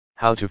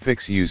How to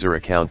fix user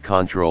account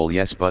Control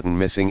Yes button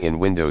missing in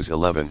Windows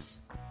 11.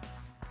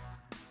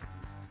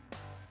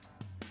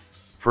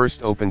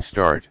 First open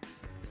Start.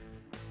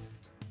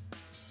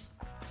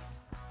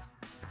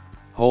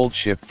 Hold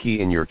Shift key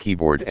in your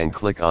keyboard and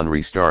click on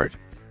Restart.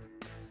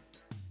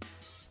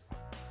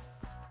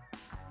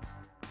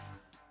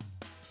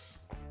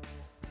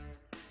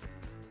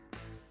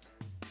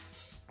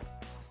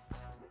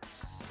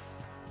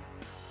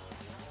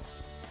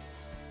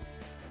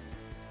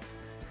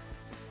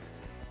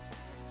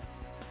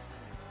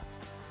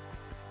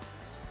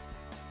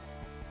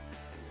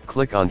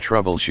 Click on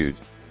Troubleshoot.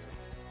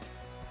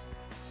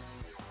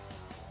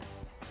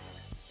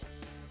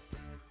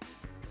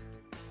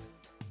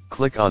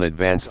 Click on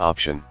Advanced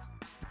option.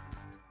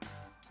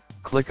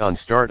 Click on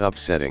Startup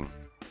setting.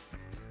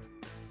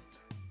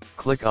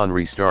 Click on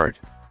Restart.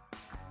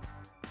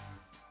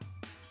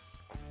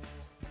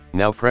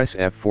 Now press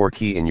F4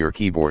 key in your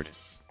keyboard.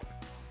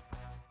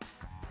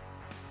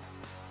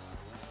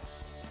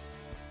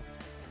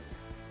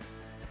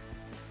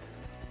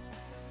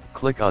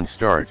 Click on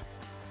Start.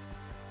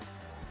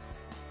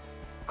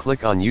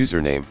 Click on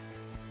Username.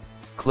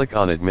 Click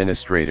on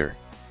Administrator.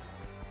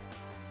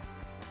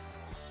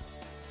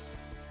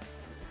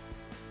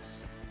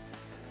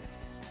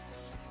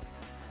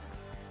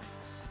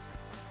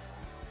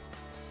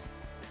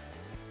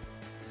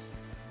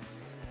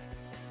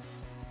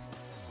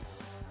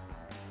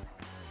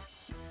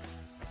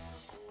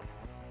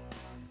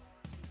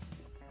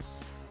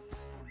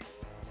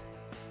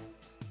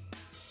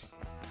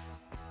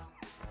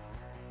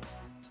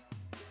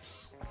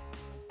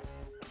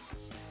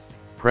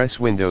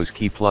 Press Windows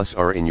key plus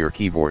R in your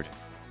keyboard.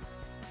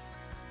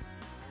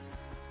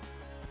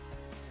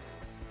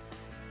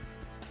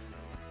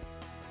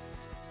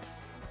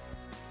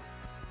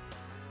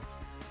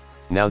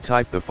 Now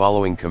type the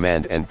following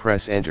command and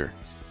press Enter.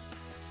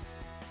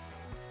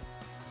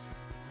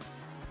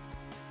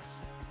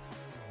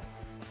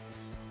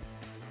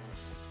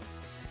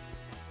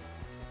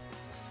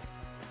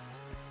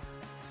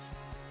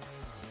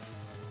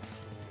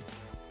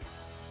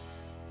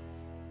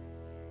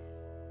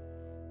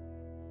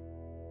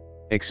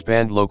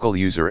 Expand local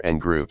user and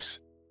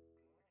groups.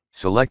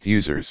 Select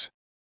users.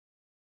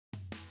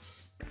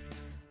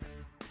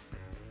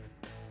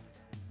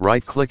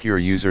 Right-click your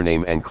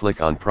username and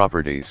click on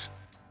Properties.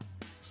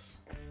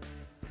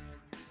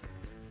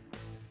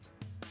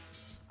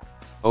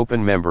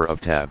 Open Member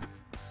of tab.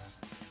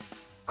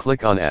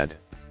 Click on Add.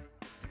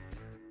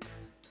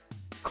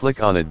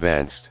 Click on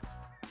Advanced.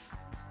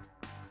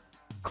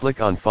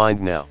 Click on Find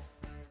Now.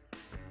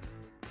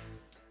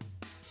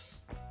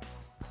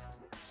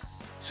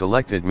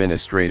 Select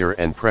Administrator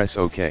and press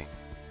OK.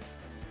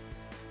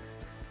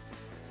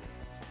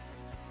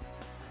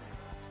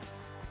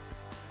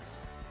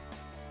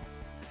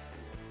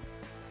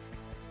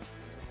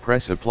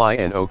 Press Apply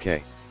and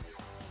OK.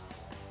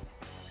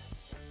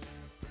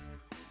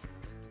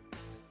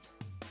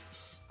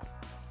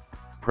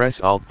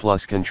 Press Alt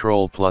plus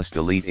Control plus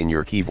Delete in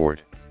your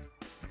keyboard.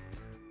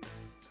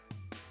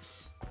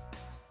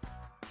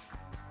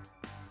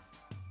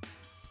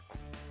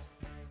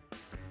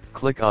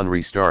 Click on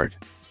Restart.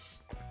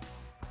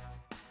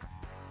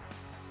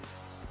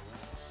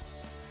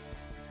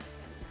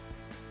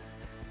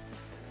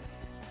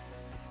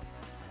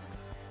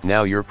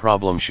 Now your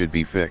problem should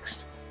be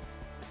fixed.